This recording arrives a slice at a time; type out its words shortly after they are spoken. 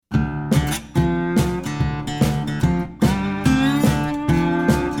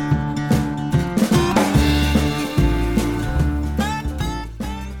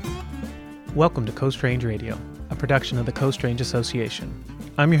Welcome to Coast Range Radio, a production of the Coast Range Association.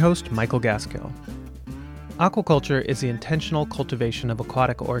 I'm your host, Michael Gaskill. Aquaculture is the intentional cultivation of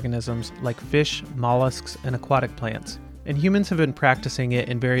aquatic organisms like fish, mollusks, and aquatic plants, and humans have been practicing it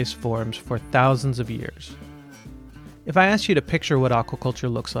in various forms for thousands of years. If I asked you to picture what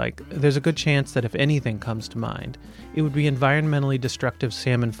aquaculture looks like, there's a good chance that if anything comes to mind, it would be environmentally destructive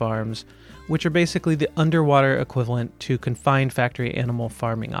salmon farms, which are basically the underwater equivalent to confined factory animal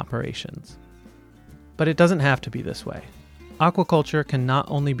farming operations. But it doesn't have to be this way. Aquaculture can not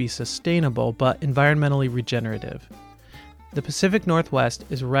only be sustainable, but environmentally regenerative. The Pacific Northwest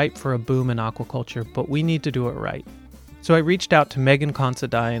is ripe for a boom in aquaculture, but we need to do it right. So I reached out to Megan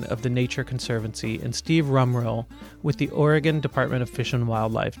Considine of the Nature Conservancy and Steve Rummerill with the Oregon Department of Fish and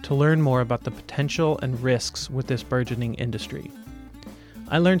Wildlife to learn more about the potential and risks with this burgeoning industry.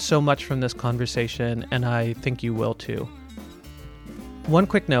 I learned so much from this conversation, and I think you will too. One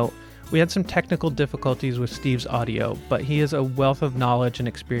quick note, we had some technical difficulties with Steve's audio, but he is a wealth of knowledge and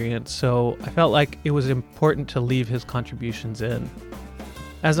experience, so I felt like it was important to leave his contributions in.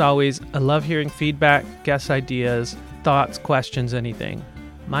 As always, I love hearing feedback, guest ideas, thoughts, questions, anything.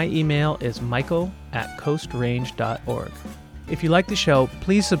 My email is michael@coastrange.org. If you like the show,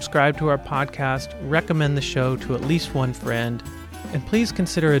 please subscribe to our podcast, recommend the show to at least one friend, and please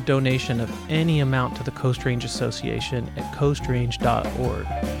consider a donation of any amount to the Coast Range Association at coastrange.org.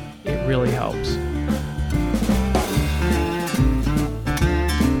 It really helps.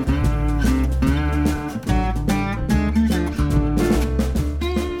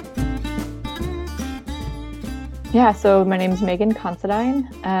 Yeah, so my name is Megan Considine.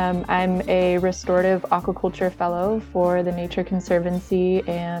 I'm a restorative aquaculture fellow for the Nature Conservancy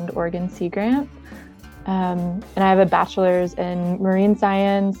and Oregon Sea Grant. And I have a bachelor's in marine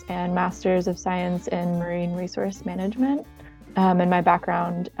science and master's of science in marine resource management. And my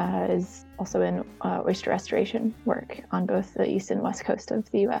background is also in oyster restoration work on both the east and west coast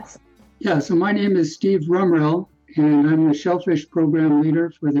of the U.S. Yeah, so my name is Steve Rummerill, and I'm the Shellfish Program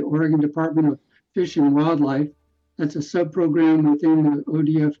Leader for the Oregon Department of Fish and Wildlife. That's a sub-program within the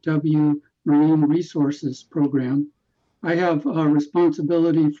ODFW Marine Resources Program. I have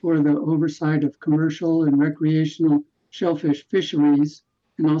responsibility for the oversight of commercial and recreational shellfish fisheries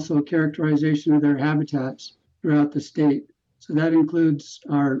and also characterization of their habitats throughout the state. So that includes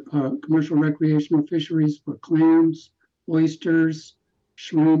our commercial recreational fisheries for clams, oysters,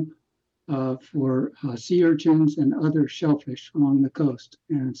 shrimp, for sea urchins and other shellfish along the coast.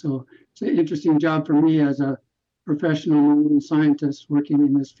 And so it's an interesting job for me as a professional marine scientist working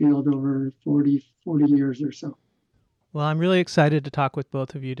in this field over 40 years or so. Well, I'm really excited to talk with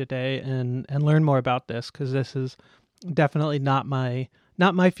both of you today and learn more about this because this is definitely not my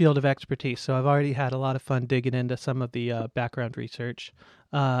field of expertise. So I've already had a lot of fun digging into some of the background research.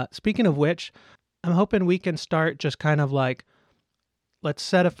 Speaking of which, I'm hoping we can start just kind of like, let's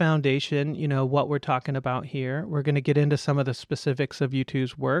set a foundation, what we're talking about here. We're going to get into some of the specifics of you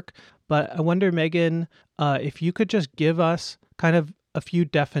two's work. But I wonder, Megan, if you could just give us kind of a few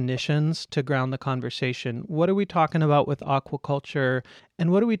definitions to ground the conversation. What are we talking about with aquaculture?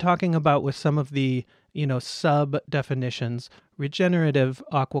 And what are we talking about with some of the, sub-definitions? Regenerative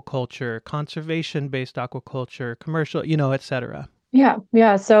aquaculture, conservation-based aquaculture, commercial, et cetera.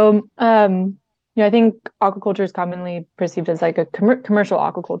 Yeah. So, I think aquaculture is commonly perceived as like a commercial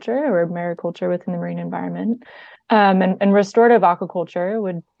aquaculture or mariculture within the marine environment. And restorative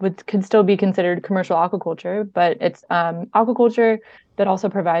aquaculture could still be considered commercial aquaculture, but it's aquaculture that also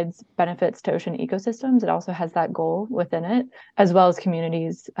provides benefits to ocean ecosystems. It also has that goal within it, as well as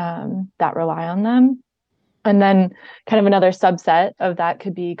communities that rely on them. And then kind of another subset of that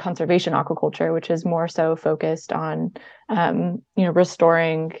could be conservation aquaculture, which is more so focused on,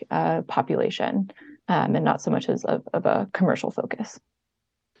 restoring population and not so much as of a commercial focus.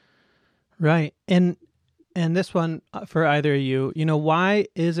 Right. And this one for either of you, why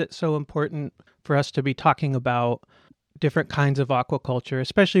is it so important for us to be talking about different kinds of aquaculture,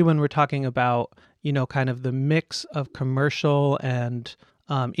 especially when we're talking about, kind of the mix of commercial and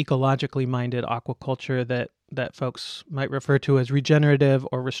ecologically minded aquaculture that folks might refer to as regenerative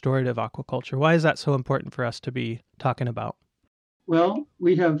or restorative aquaculture? Why is that so important for us to be talking about? Well,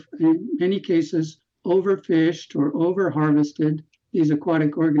 we have in many cases overfished or overharvested these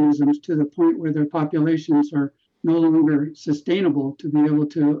aquatic organisms to the point where their populations are no longer sustainable to be able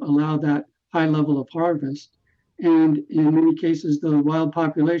to allow that high level of harvest. And in many cases, the wild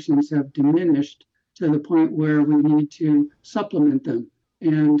populations have diminished to the point where we need to supplement them.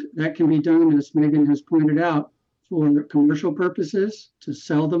 And that can be done, as Megan has pointed out, for commercial purposes, to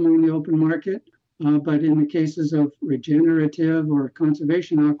sell them on the open market, But in the cases of regenerative or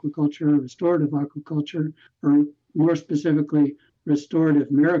conservation aquaculture, restorative aquaculture, or more specifically, restorative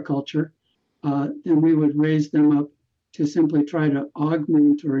mariculture, then we would raise them up to simply try to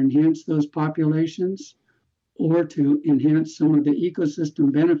augment or enhance those populations, or to enhance some of the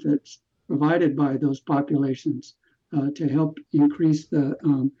ecosystem benefits provided by those populations, to help increase the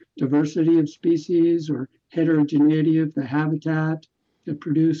diversity of species or heterogeneity of the habitat, to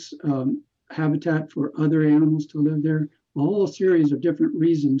produce habitat for other animals to live there. A whole series of different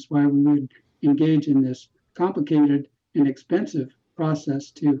reasons why we would engage in this complicated and expensive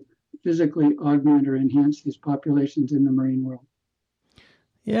process to physically augment or enhance these populations in the marine world.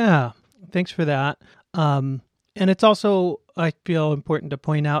 Yeah, thanks for that. And it's also, I feel, important to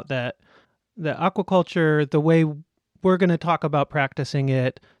point out that the aquaculture, the way we're going to talk about practicing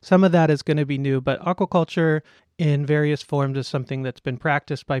it, some of that is going to be new, but aquaculture in various forms is something that's been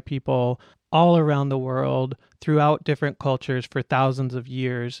practiced by people all around the world throughout different cultures for thousands of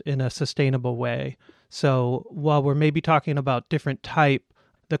years in a sustainable way. So while we're maybe talking about different type,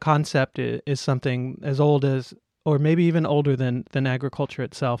 the concept is something as old as, or maybe even older than agriculture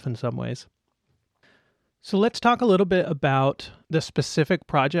itself in some ways. So let's talk a little bit about the specific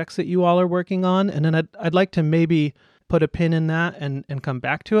projects that you all are working on. And then I'd like to maybe put a pin in that and come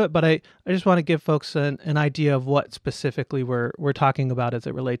back to it. But I just want to give folks an idea of what specifically we're talking about as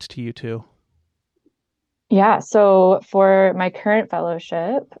it relates to you two. Yeah, so for my current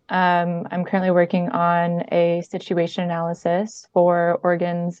fellowship, I'm currently working on a situation analysis for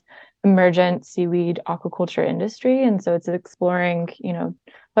Oregon's emergent seaweed aquaculture industry. And so it's exploring,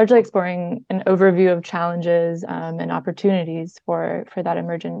 largely exploring an overview of challenges and opportunities for that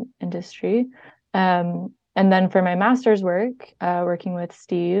emergent industry. And then for my master's work, working with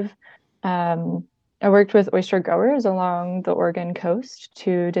Steve, I worked with oyster growers along the Oregon coast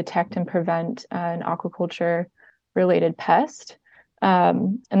to detect and prevent an aquaculture-related pest.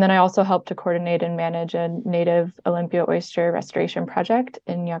 And then I also helped to coordinate and manage a native Olympia oyster restoration project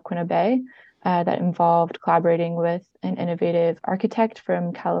in Yaquina Bay that involved collaborating with an innovative architect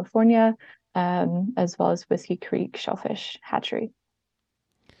from California, as well as Whiskey Creek Shellfish Hatchery.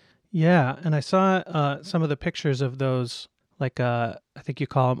 Yeah, and I saw some of the pictures of those, like I think you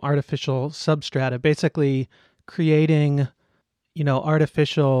call them artificial substrata, basically creating,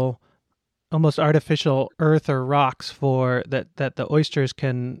 almost artificial earth or rocks for that the oysters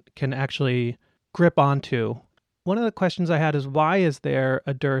can actually grip onto. One of the questions I had is, why is there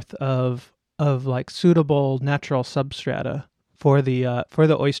a dearth of like suitable natural substrata for the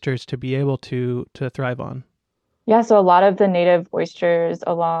oysters to be able to thrive on? Yeah, so a lot of the native oysters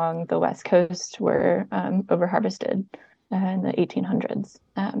along the West Coast were overharvested in the 1800s.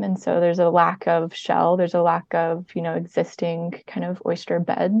 And so there's a lack of shell, there's a lack of, existing kind of oyster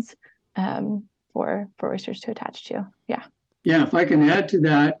beds for oysters to attach to. Yeah. Yeah, if I can add to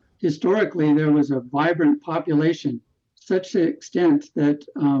that, historically, there was a vibrant population, such to the extent that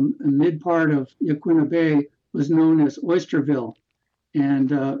a mid part of Yaquina Bay was known as Oysterville. And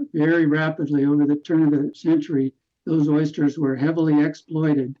very rapidly, over the turn of the century, those oysters were heavily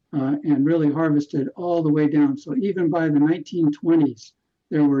exploited and really harvested all the way down. So even by the 1920s,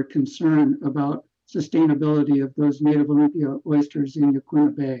 there were concern about sustainability of those native Olympia oysters in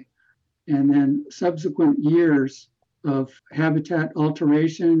Yaquina Bay. And then subsequent years of habitat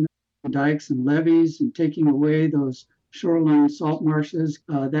alteration, dikes and levees, and taking away those shoreline salt marshes,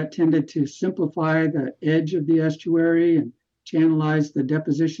 that tended to simplify the edge of the estuary and channelize the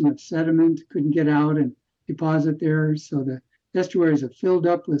deposition of sediment, couldn't get out and deposit there. So the estuaries have filled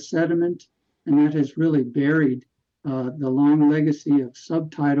up with sediment, and that has really buried the long legacy of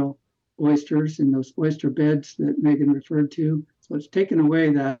subtidal oysters in those oyster beds that Megan referred to. So it's taken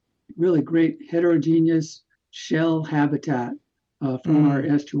away that really great heterogeneous shell habitat from our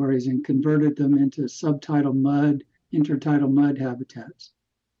estuaries and converted them into subtidal mud, intertidal mud habitats.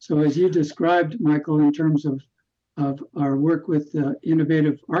 So as you described, Michael, in terms of our work with the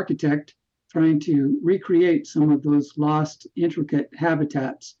innovative architect, trying to recreate some of those lost intricate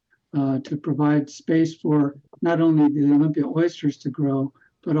habitats to provide space for not only the Olympia oysters to grow,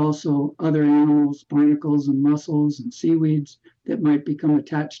 but also other animals, barnacles and mussels and seaweeds that might become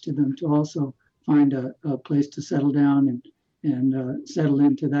attached to them to also find a place to settle down and settle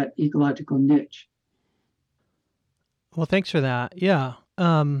into that ecological niche. Well, thanks for that. Yeah.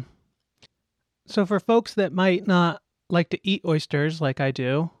 So for folks that might not like to eat oysters like I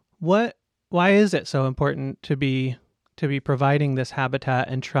do, why is it so important to be providing this habitat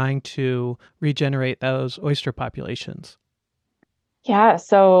and trying to regenerate those oyster populations? Yeah,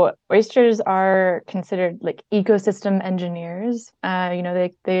 so oysters are considered like ecosystem engineers.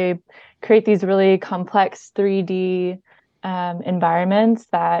 They create these really complex 3D environments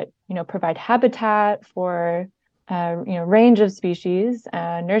that provide habitat for range of species,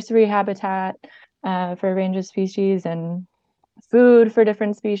 nursery habitat for a range of species, and food for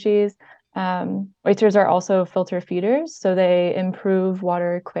different species. Oysters are also filter feeders, so they improve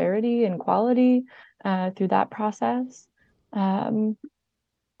water clarity and quality through that process. Um,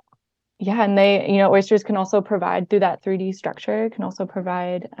 yeah, and oysters can also provide through that 3D structure, can also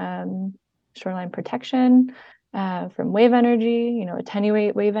provide shoreline protection from wave energy,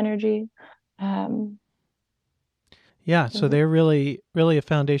 attenuate wave energy. Um, Yeah, so so, they're really, really a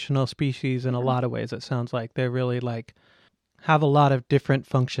foundational species in a lot of ways. It sounds like they're really like have a lot of different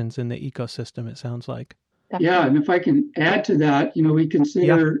functions in the ecosystem. It sounds like. Yeah, definitely. and if I can add to that, we Yeah,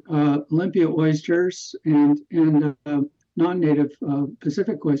 consider Olympia oysters and non-native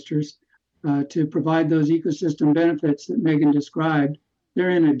Pacific oysters to provide those ecosystem benefits that Megan described. They're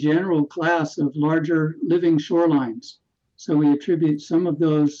in a general class of larger living shorelines. So we attribute some of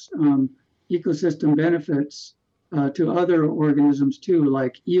those ecosystem benefits to other organisms too,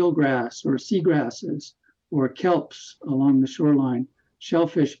 like eelgrass or seagrasses or kelps along the shoreline,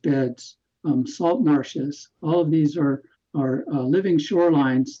 shellfish beds, salt marshes. All of these are living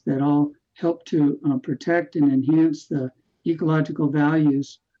shorelines that all help to protect and enhance the ecological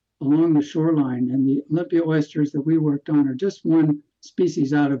values along the shoreline. And the Olympia oysters that we worked on are just one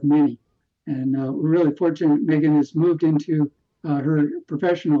species out of many. And we're really fortunate Megan has moved into her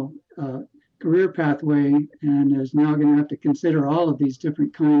professional career pathway and is now going to have to consider all of these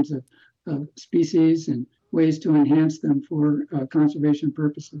different kinds of species and ways to enhance them for conservation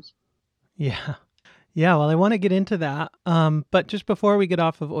purposes. yeah, yeah. Well, I want to get into that. But just before we get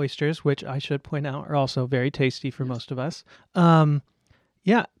off of oysters, which I should point out are also very tasty for Yes. most of us. Um,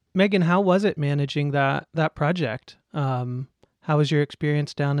 yeah, Megan, how was it managing that project? How was your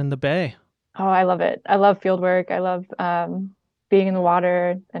experience down in the Bay? Oh, I love it. I love field work. I love being in the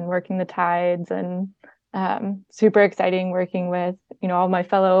water and working the tides, and super exciting working with, all my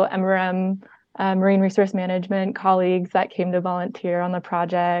fellow MRM Marine Resource Management colleagues that came to volunteer on the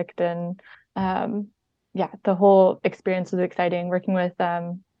project. And yeah, the whole experience was exciting. Working with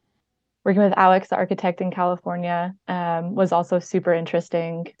Alex, the architect in California, was also super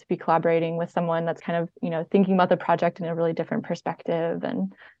interesting to be collaborating with someone that's kind of, thinking about the project in a really different perspective,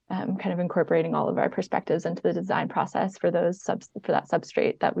 and kind of incorporating all of our perspectives into the design process for for that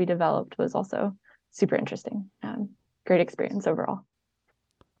substrate that we developed was also super interesting. Great experience overall.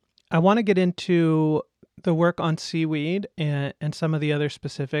 I want to get into the work on seaweed and some of the other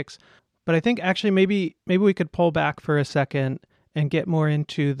specifics, but I think actually maybe we could pull back for a second and get more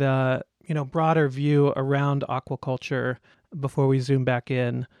into the broader view around aquaculture before we zoom back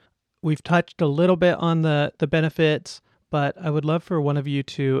in. We've touched a little bit on the benefits, but I would love for one of you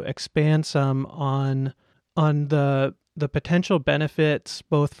to expand some on the potential benefits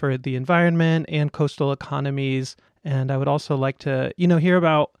both for the environment and coastal economies. And I would also like to hear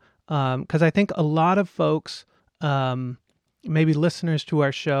about because I think a lot of folks, maybe listeners to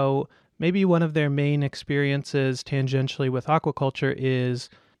our show, maybe one of their main experiences tangentially with aquaculture is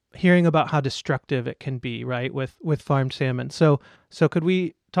hearing about how destructive it can be, right, with farmed salmon. So could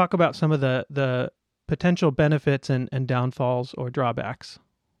we talk about some of the potential benefits and downfalls or drawbacks?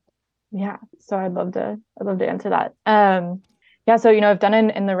 Yeah, so I'd love to answer that. Yeah, so if done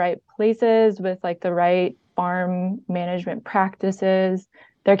in the right places with like the right farm management practices,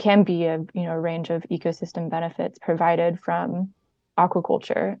 there can be a range of ecosystem benefits provided from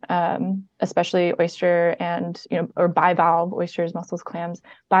aquaculture, especially oyster and or bivalve oysters, mussels, clams,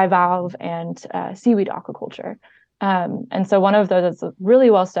 bivalve and seaweed aquaculture. And so one of those that's really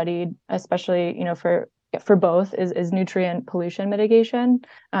well studied, especially for both, is nutrient pollution mitigation.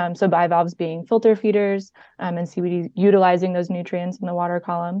 So bivalves being filter feeders, and seaweed utilizing those nutrients in the water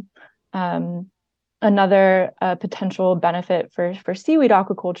column. Um, Another potential benefit for seaweed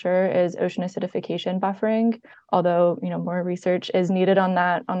aquaculture is ocean acidification buffering. Although more research is needed on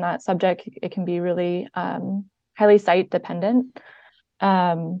that subject, it can be really highly site dependent.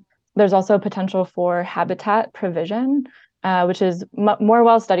 There's also potential for habitat provision, which is more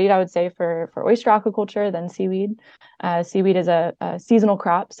well studied, I would say, for oyster aquaculture than seaweed. Seaweed is a seasonal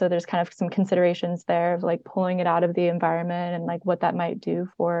crop, so there's kind of some considerations there of like pulling it out of the environment and like what that might do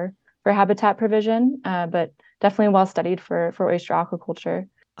for habitat provision. But definitely well studied for oyster aquaculture.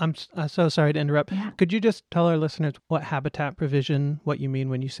 I'm so sorry to interrupt. Yeah. Could you just tell our listeners what habitat provision, what you mean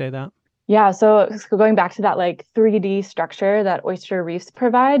when you say that? Yeah, so going back to that like 3D structure that oyster reefs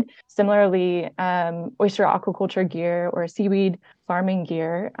provide, similarly, oyster aquaculture gear or seaweed farming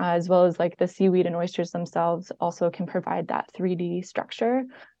gear, as well as like the seaweed and oysters themselves, also can provide that 3D structure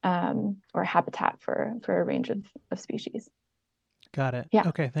or habitat for a range of species. Got it. Yeah.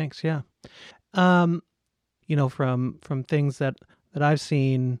 Okay, thanks. Yeah. Um, from things that I've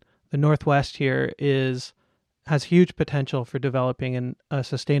seen, the Northwest here has huge potential for developing a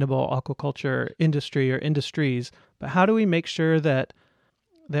sustainable aquaculture industry or industries. But how do we make sure that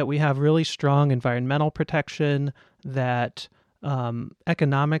we have really strong environmental protection, that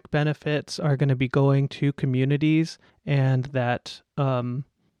economic benefits are going to be going to communities, and that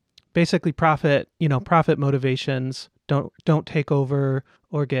basically profit motivations don't take over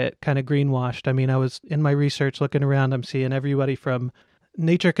or get kind of greenwashed. I mean, I was in my research looking around, I'm seeing everybody from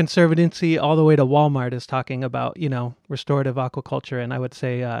Nature Conservancy all the way to Walmart is talking about, restorative aquaculture. And I would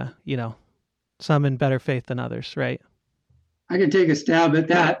say, some in better faith than others, right? I can take a stab at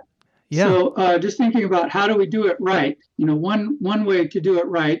that. Yeah. So just thinking about how do we do it right? One way to do it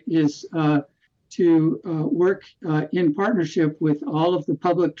right is to work in partnership with all of the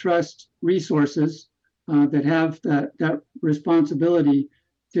public trust resources that have that responsibility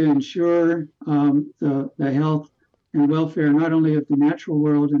to ensure the health and welfare not only of the natural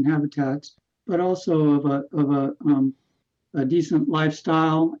world and habitats, but also of a decent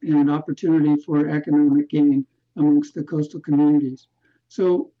lifestyle and opportunity for economic gain amongst the coastal communities.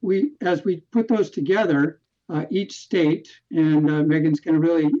 So as we put those together, each state, and Megan's going to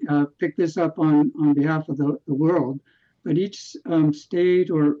really pick this up on behalf of the world, but each state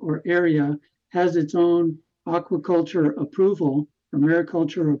or area has its own aquaculture approval or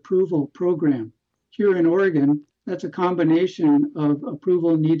mariculture approval program. Here in Oregon, that's a combination of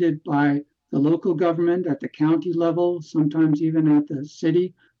approval needed by the local government at the county level, sometimes even at the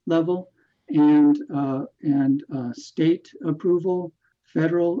city level, and state approval,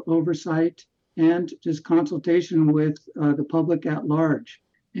 federal oversight, and just consultation with the public at large.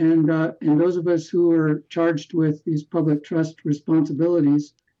 And those of us who are charged with these public trust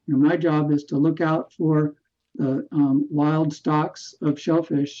responsibilities, my job is to look out for the wild stocks of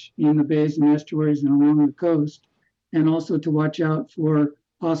shellfish in the bays and estuaries and along the coast, and also to watch out for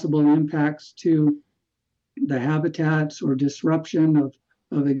possible impacts to the habitats or disruption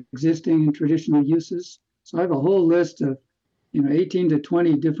of existing and traditional uses. So I have a whole list of 18 to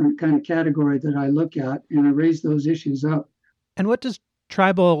 20 different kind of category that I look at, and I raise those issues up. And what does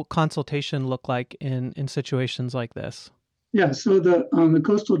tribal consultation look like in situations like this? Yeah, so the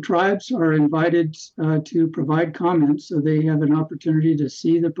coastal tribes are invited to provide comments, so they have an opportunity to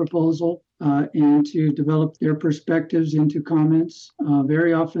see the proposal and to develop their perspectives into comments.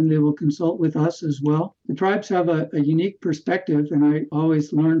 Very often they will consult with us as well. The tribes have a unique perspective, and I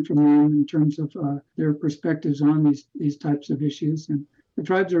always learn from them in terms of their perspectives on these types of issues. And the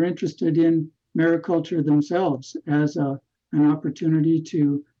tribes are interested in mariculture themselves as an opportunity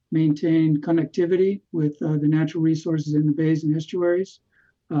to maintain connectivity with the natural resources in the bays and estuaries.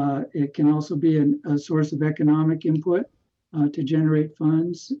 It can also be a source of economic input to generate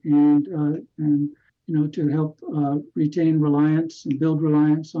funds and to help retain reliance and build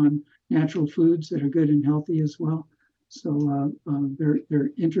reliance on natural foods that are good and healthy as well. So they're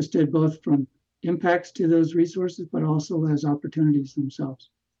interested both from impacts to those resources, but also as opportunities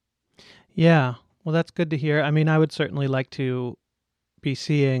themselves. Yeah, well, that's good to hear. I mean, I would certainly like to be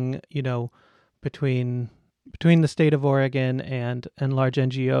seeing, between the state of Oregon and large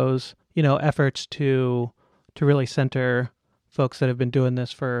NGOs, efforts to really center folks that have been doing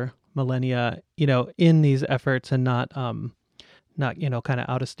this for millennia, in these efforts, and not kind of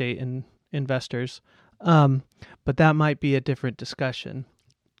out of state investors. But that might be a different discussion.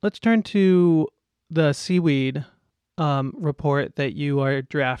 Let's turn to the seaweed report that you are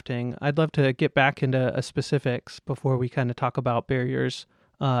drafting. I'd love to get back into specifics before we kind of talk about barriers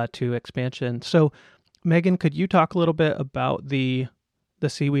to expansion. So, Megan, could you talk a little bit about the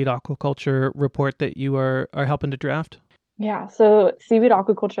seaweed aquaculture report that you are helping to draft? Yeah, so seaweed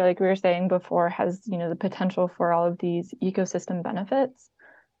aquaculture, like we were saying before, has the potential for all of these ecosystem benefits,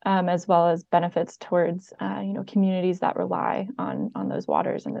 as well as benefits towards communities that rely on those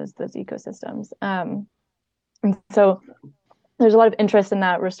waters and those ecosystems. And so there's a lot of interest in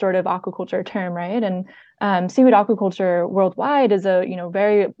that restorative aquaculture term, right? And seaweed aquaculture worldwide is a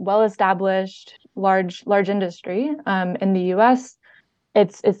very well-established, large industry. In the U.S.,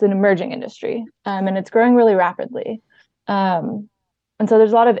 it's an emerging industry, and it's growing really rapidly. And so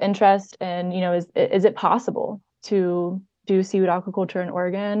there's a lot of interest in, is it possible to do seaweed aquaculture in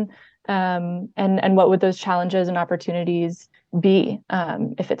Oregon, and what would those challenges and opportunities be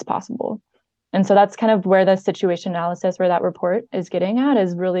if it's possible. And so that's kind of where the situation analysis, where that report is getting at,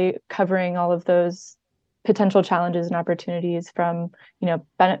 is really covering all of those potential challenges and opportunities from,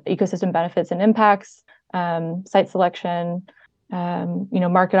 ecosystem benefits and impacts, site selection,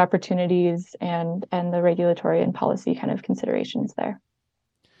 market opportunities, and the regulatory and policy kind of considerations there.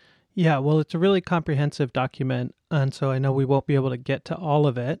 Yeah, well, it's a really comprehensive document, and so I know we won't be able to get to all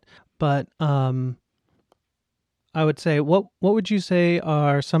of it, but I would say, what would you say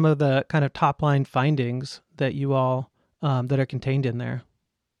are some of the kind of top line findings that you all that are contained in there?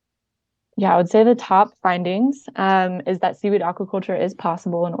 Yeah, I would say the top findings is that seaweed aquaculture is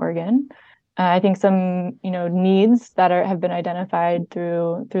possible in Oregon. I think some needs that have been identified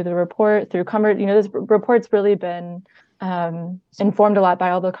through the report, this report's really been informed a lot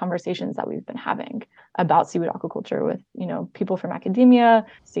by all the conversations that we've been having about seaweed aquaculture with people from academia,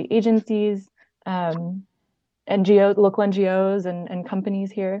 state agencies, local NGOs and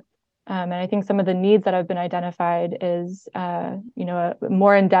companies here. And I think some of the needs that have been identified is a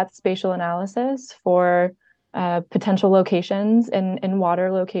more in-depth spatial analysis for potential locations in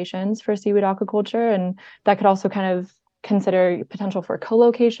water locations for seaweed aquaculture, and that could also kind of consider potential for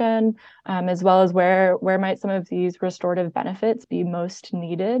co-location, as well as where might some of these restorative benefits be most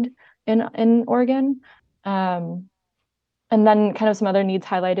needed in Oregon. And then kind of some other needs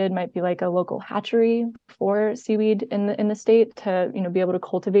highlighted might be like a local hatchery for seaweed in the state to be able to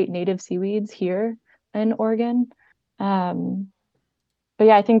cultivate native seaweeds here in Oregon. But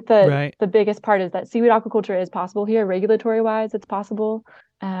yeah, I think the biggest part is that seaweed aquaculture is possible here. Regulatory wise, it's possible,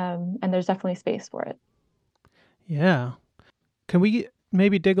 and there's definitely space for it. Yeah. Can we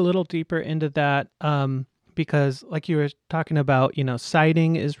maybe dig a little deeper into that? Because like you were talking about,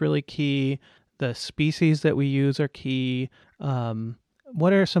 siting is really key. The species that we use are key.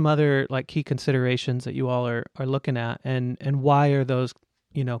 What are some other key considerations that you all are looking at, and why are those,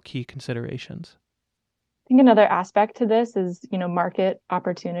 key considerations? I think another aspect to this is, market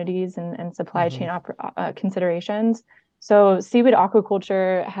opportunities and supply chain considerations. So seaweed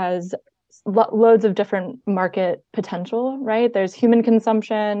aquaculture has loads of different market potential, right? There's human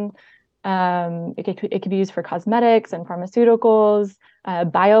consumption. It could be used for cosmetics and pharmaceuticals,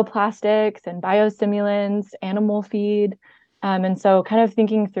 bioplastics and biostimulants, animal feed. And so kind of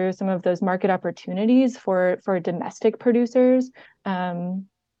thinking through some of those market opportunities for domestic producers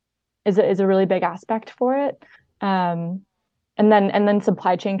is a really big aspect for it. And then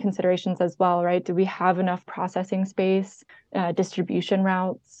supply chain considerations as well, right? Do we have enough processing space, distribution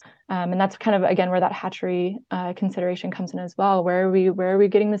routes? And that's kind of, again, where that hatchery consideration comes in as well. Where are we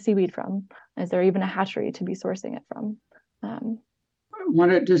getting the seaweed from? Is there even a hatchery to be sourcing it from? I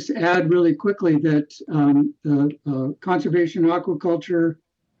want to just add really quickly that the conservation aquaculture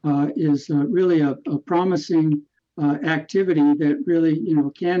is really a promising activity that really,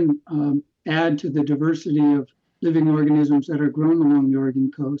 can add to the diversity of living organisms that are grown along the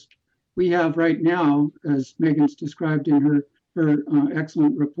Oregon coast. We have right now, as Megan's described in her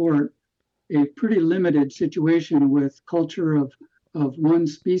excellent report, a pretty limited situation with culture of one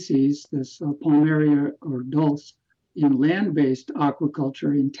species, this Palmaria or dulse, in land-based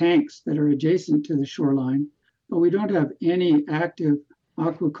aquaculture in tanks that are adjacent to the shoreline. But we don't have any active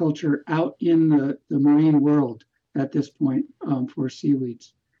aquaculture out in the marine world at this point for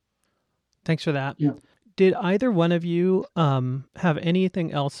seaweeds. Thanks for that. Yeah. Did either one of you have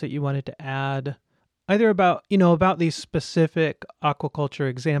anything else that you wanted to add, either about these specific aquaculture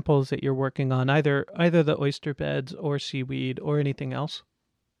examples that you're working on, either the oyster beds or seaweed or anything else?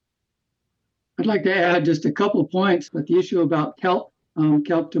 I'd like to add just a couple points, but the issue about kelp,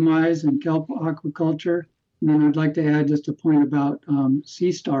 kelp demise and kelp aquaculture, and then I'd like to add just a point about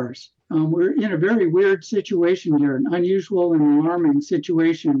sea stars. We're in a very weird situation here, an unusual and alarming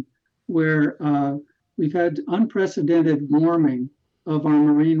situation where we've had unprecedented warming of our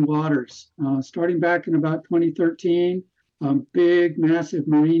marine waters. Starting back in about 2013, big, massive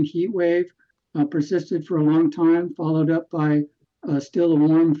marine heat wave persisted for a long time, followed up by still a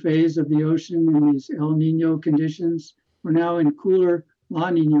warm phase of the ocean in these El Nino conditions. We're now in cooler La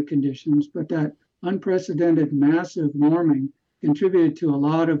Nina conditions, but that unprecedented massive warming contributed to a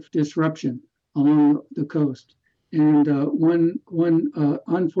lot of disruption along the coast. And one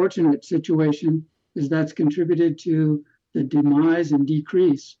unfortunate situation is that's contributed to the demise and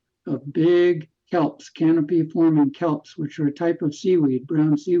decrease of big kelps, canopy-forming kelps, which are a type of seaweed,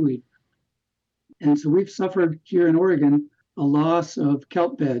 brown seaweed. And so we've suffered here in Oregon a loss of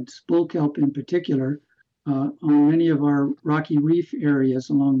kelp beds, bull kelp in particular, on many of our rocky reef areas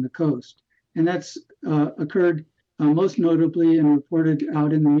along the coast. And that's occurred most notably and reported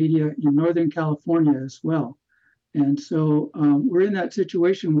out in the media in Northern California as well. And so we're in that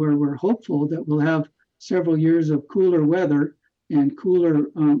situation where we're hopeful that we'll have several years of cooler weather and cooler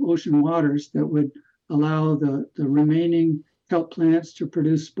ocean waters that would allow the remaining kelp plants to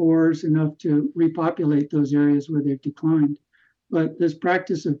produce spores enough to repopulate those areas where they've declined. But this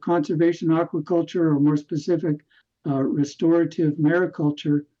practice of conservation aquaculture, or more specific, restorative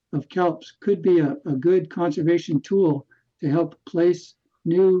mariculture of kelps, could be a good conservation tool to help place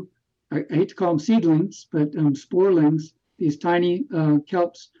new, I hate to call them seedlings, but sporelings, these tiny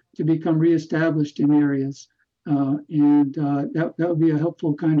kelps, to become reestablished in areas. That would be a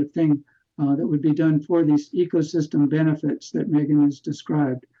helpful kind of thing that would be done for these ecosystem benefits that Megan has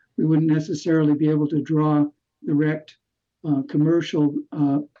described. We wouldn't necessarily be able to draw direct commercial,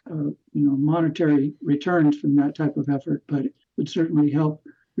 monetary returns from that type of effort, but it would certainly help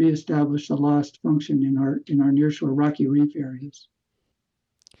reestablish the lost function in our nearshore rocky reef areas.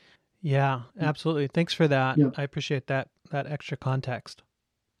 Yeah, absolutely. Thanks for that. Yeah. I appreciate that extra context.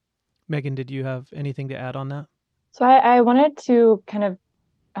 Megan, did you have anything to add on that? So I wanted to kind of,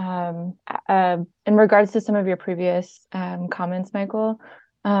 in regards to some of your previous comments, Michael,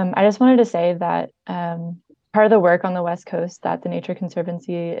 I just wanted to say that part of the work on the West Coast that the Nature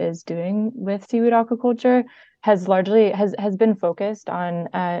Conservancy is doing with seaweed aquaculture has been focused on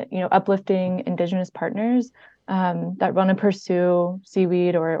uplifting Indigenous partners that want to pursue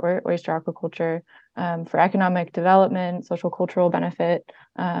seaweed or oyster aquaculture for economic development, social cultural benefit,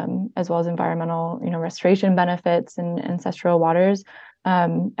 as well as environmental restoration benefits in ancestral waters.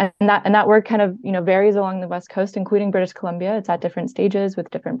 And that work kind of varies along the West Coast, including British Columbia. It's at different stages with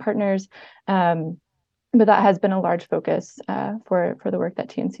different partners. But that has been a large focus for the work that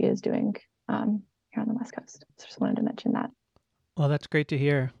TNC is doing here on the West Coast. So just wanted to mention that. Well, that's great to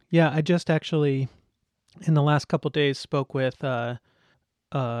hear. Yeah, I just actually, in the last couple of days, spoke with the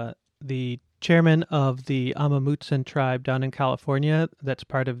chairman of the Amamutsan tribe down in California that's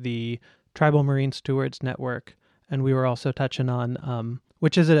part of the Tribal Marine Stewards Network. And we were also touching on,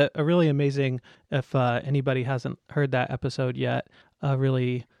 which is a really amazing, if anybody hasn't heard that episode yet, a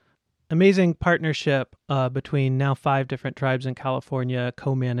really amazing partnership between now 5 different tribes in California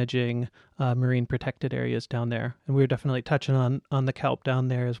co-managing marine protected areas down there. And we were definitely touching on the kelp down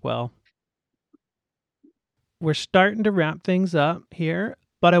there as well. We're starting to wrap things up here,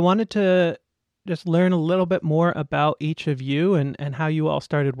 but I wanted to just learn a little bit more about each of you and how you all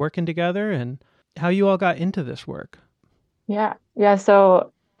started working together and how you all got into this work. Yeah.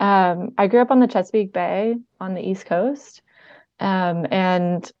 So I grew up on the Chesapeake Bay on the East Coast,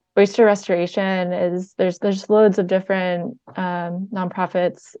 and oyster restoration is there's loads of different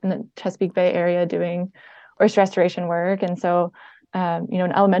nonprofits in the Chesapeake Bay area doing oyster restoration work, and so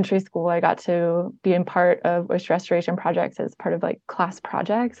in elementary school I got to be in part of oyster restoration projects as part of like class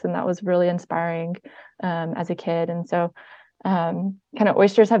projects, and that was really inspiring as a kid. And so kind of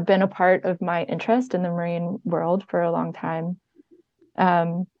oysters have been a part of my interest in the marine world for a long time.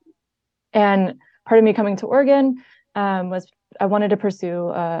 And part of me coming to Oregon was I wanted to pursue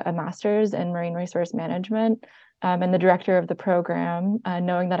a master's in marine resource management. And the director of the program,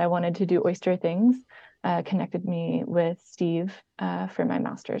 knowing that I wanted to do oyster things, connected me with Steve for my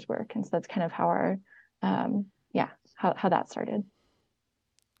master's work. And so that's kind of how how that started.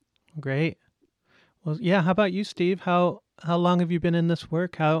 Great. Well, yeah. How about you, Steve? How long have you been in this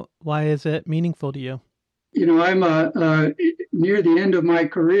work? Why is it meaningful to you? I'm near the end of my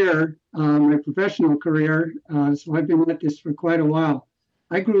career, my professional career, so I've been at this for quite a while.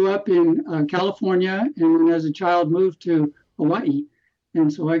 I grew up in California, and then as a child moved to Hawaii,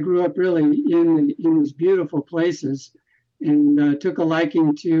 and so I grew up really in these beautiful places, and took a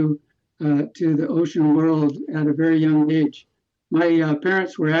liking to the ocean world at a very young age. My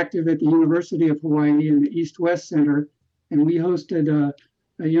parents were active at the University of Hawaii in the East-West Center, and we hosted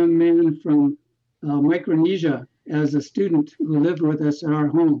a young man from Micronesia as a student who lived with us in our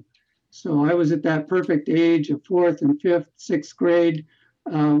home. So I was at that perfect age of 4th and 5th, 6th grade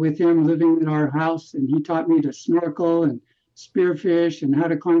with him living in our house, and he taught me to snorkel and spearfish and how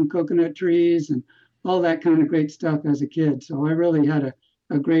to climb coconut trees and all that kind of great stuff as a kid. So I really had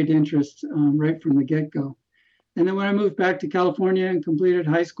a great interest right from the get-go. And then when I moved back to California and completed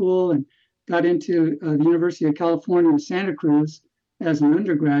high school and got into the University of California, Santa Cruz as an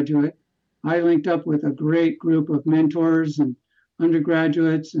undergraduate, I linked up with a great group of mentors and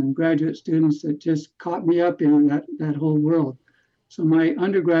undergraduates and graduate students that just caught me up in that whole world. So my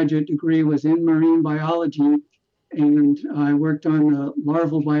undergraduate degree was in marine biology, and I worked on the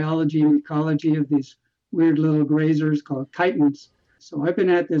larval biology and ecology of these weird little grazers called chitons. So I've been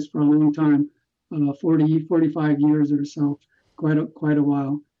at this for a long time. 45 years or so, quite a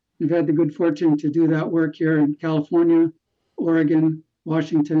while. We've had the good fortune to do that work here in California, Oregon,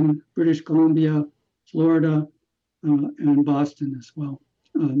 Washington, British Columbia, Florida, and Boston as well,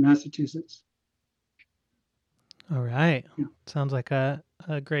 Massachusetts. All right. Yeah. Sounds like a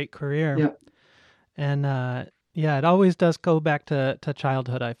great career. Yeah. And it always does go back to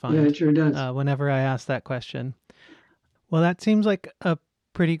childhood, I find. Yeah, it sure does. Whenever I ask that question. Well, that seems like a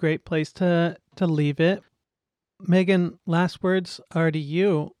pretty great place to leave it. Megan, last words are to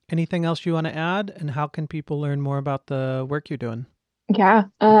you. Anything else you want to add? And how can people learn more about the work you're doing? Yeah.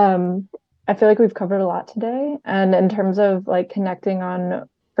 I feel like we've covered a lot today. And in terms of like connecting on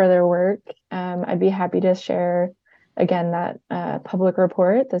further work, I'd be happy to share again that public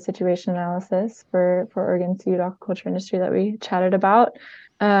report, the situation analysis for Oregon's seafood aquaculture industry that we chatted about.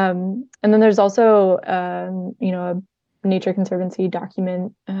 And then there's also a Nature Conservancy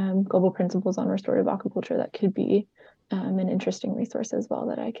document, Global Principles on Restorative Aquaculture, that could be an interesting resource as well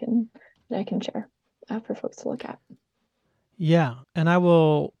that I can share for folks to look at. Yeah, and I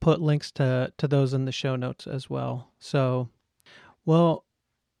will put links to those in the show notes as well. So, well,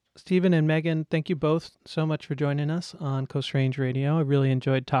 Stephen and Megan, thank you both so much for joining us on Coast Range Radio. I really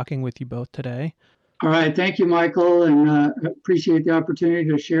enjoyed talking with you both today. All right. Thank you, Michael, and appreciate the opportunity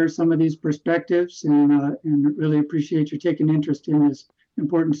to share some of these perspectives, and really appreciate you taking interest in this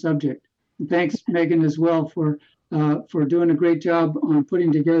important subject. And thanks, Megan, as well for doing a great job on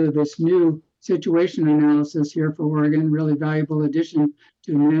putting together this new situation analysis here for Oregon, really valuable addition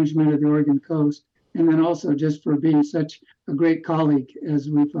to the management of the Oregon coast. And then also just for being such a great colleague as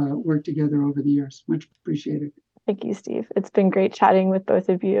we've worked together over the years. Much appreciated. Thank you, Steve. It's been great chatting with both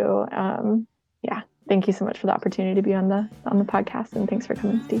of you. Thank you so much for the opportunity to be on the podcast, and thanks for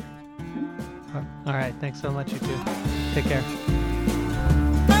coming, Steve. All right. Thanks so much, you too. Take care.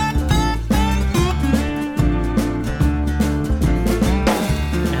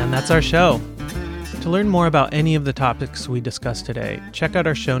 And that's our show. To learn more about any of the topics we discussed today, check out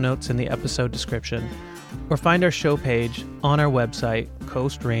our show notes in the episode description, or find our show page on our website,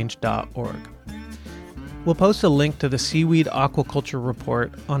 coastrange.org. We'll post a link to the Seaweed Aquaculture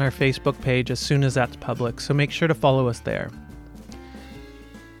Report on our Facebook page as soon as that's public, so make sure to follow us there.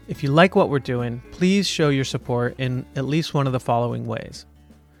 If you like what we're doing, please show your support in at least one of the following ways.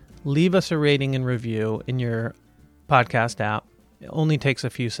 Leave us a rating and review in your podcast app. It only takes a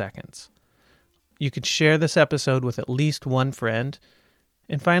few seconds. You could share this episode with at least one friend.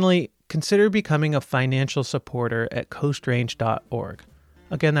 And finally, consider becoming a financial supporter at coastrange.org.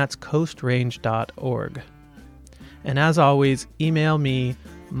 Again, that's coastrange.org. And as always, email me,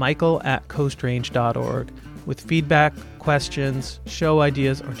 michael@coastrange.org, with feedback, questions, show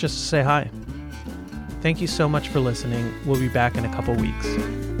ideas, or just to say hi. Thank you so much for listening. We'll be back in a couple weeks.